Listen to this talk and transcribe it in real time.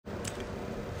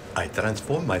I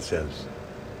transformed myself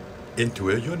into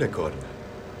a unicorn.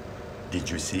 Did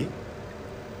you see?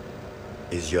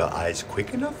 Is your eyes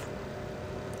quick enough?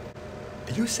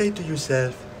 You say to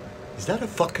yourself, is that a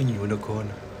fucking unicorn?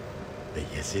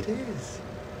 Yes, it is.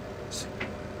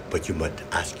 But you must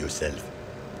ask yourself,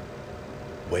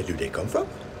 where do they come from?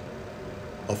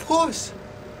 Of course.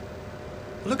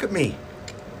 Look at me.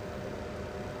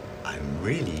 I'm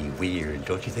really weird,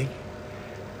 don't you think?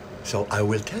 So I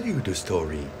will tell you the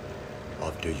story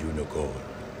of the unicorn.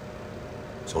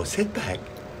 So sit back,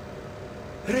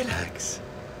 relax,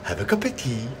 have a cup of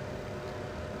tea,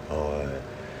 or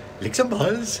lick some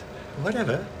balls,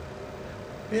 whatever.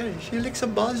 Yeah, if you lick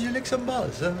some balls, you lick some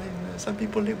balls. I mean, some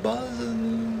people lick balls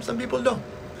and some people don't.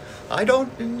 I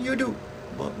don't and you do.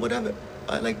 But whatever.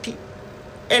 I like tea.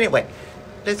 Anyway,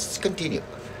 let's continue.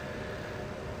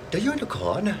 The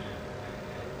unicorn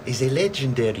is a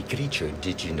legendary creature.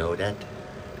 Did you know that?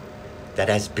 That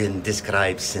has been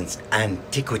described since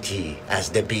antiquity as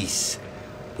the beast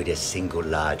with a single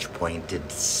large pointed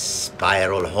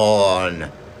spiral horn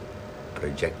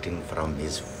projecting from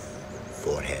his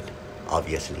forehead.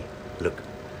 Obviously. Look.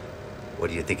 What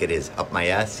do you think it is? Up my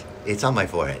ass? It's on my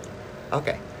forehead.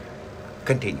 Okay.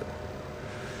 Continue.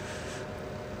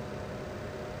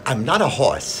 I'm not a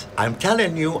horse. I'm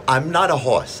telling you, I'm not a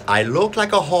horse. I look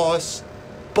like a horse,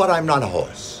 but I'm not a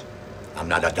horse. I'm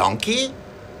not a donkey.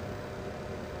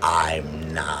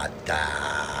 I'm not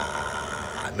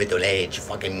a middle-aged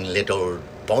fucking little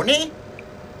pony.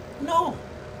 No.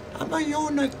 I'm a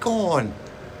unicorn.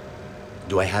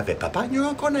 Do I have a papa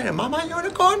unicorn and a mama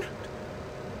unicorn?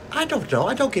 I don't know.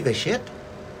 I don't give a shit.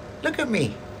 Look at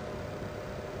me.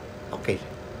 Okay,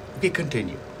 we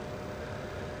continue.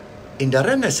 In the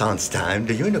Renaissance time,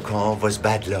 the unicorn was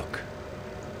bad luck.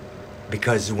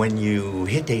 Because when you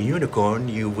hit a unicorn,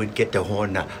 you would get the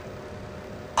horn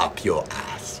up your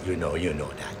ass. You know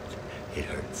that. It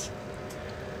hurts.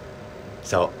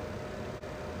 So,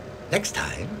 next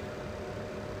time,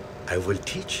 I will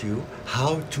teach you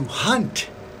how to hunt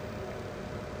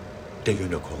the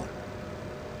unicorn.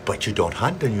 But you don't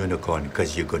hunt the unicorn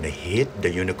because you're going to hit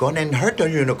the unicorn and hurt the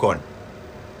unicorn.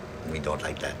 We don't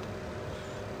like that.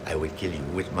 I will kill you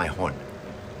with my horn.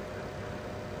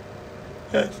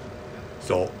 Yes.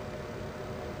 So,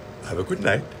 have a good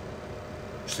night.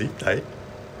 Sleep tight.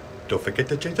 Don't forget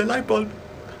to change the light bulb.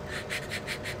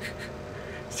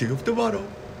 See you tomorrow.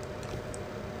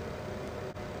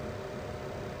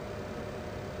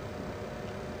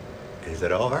 Is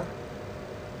it over?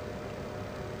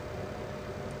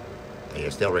 Are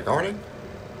you still recording?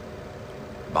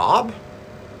 Bob?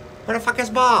 Where the fuck is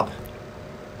Bob?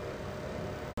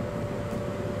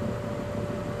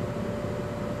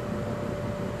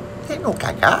 Hey, no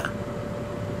caca.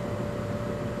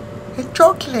 It's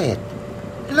chocolate.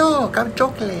 Look, I'm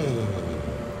chocolate.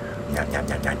 Nya, nya,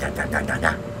 nya, nya, nya, nya, nya, nya,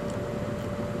 nya.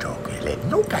 Chocolate,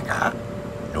 no caca.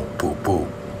 No poo-poo.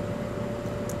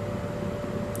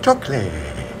 Chocolate.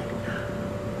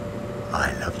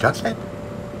 I love chocolate.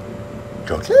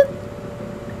 Chocolate?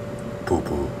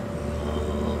 Poo-poo.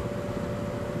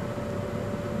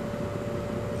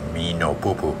 Me no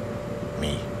poo-poo.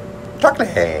 Me.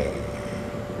 Chocolate.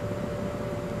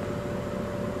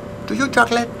 Do you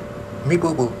chocolate? Me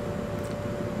poo-poo.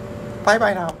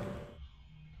 Bye-bye now.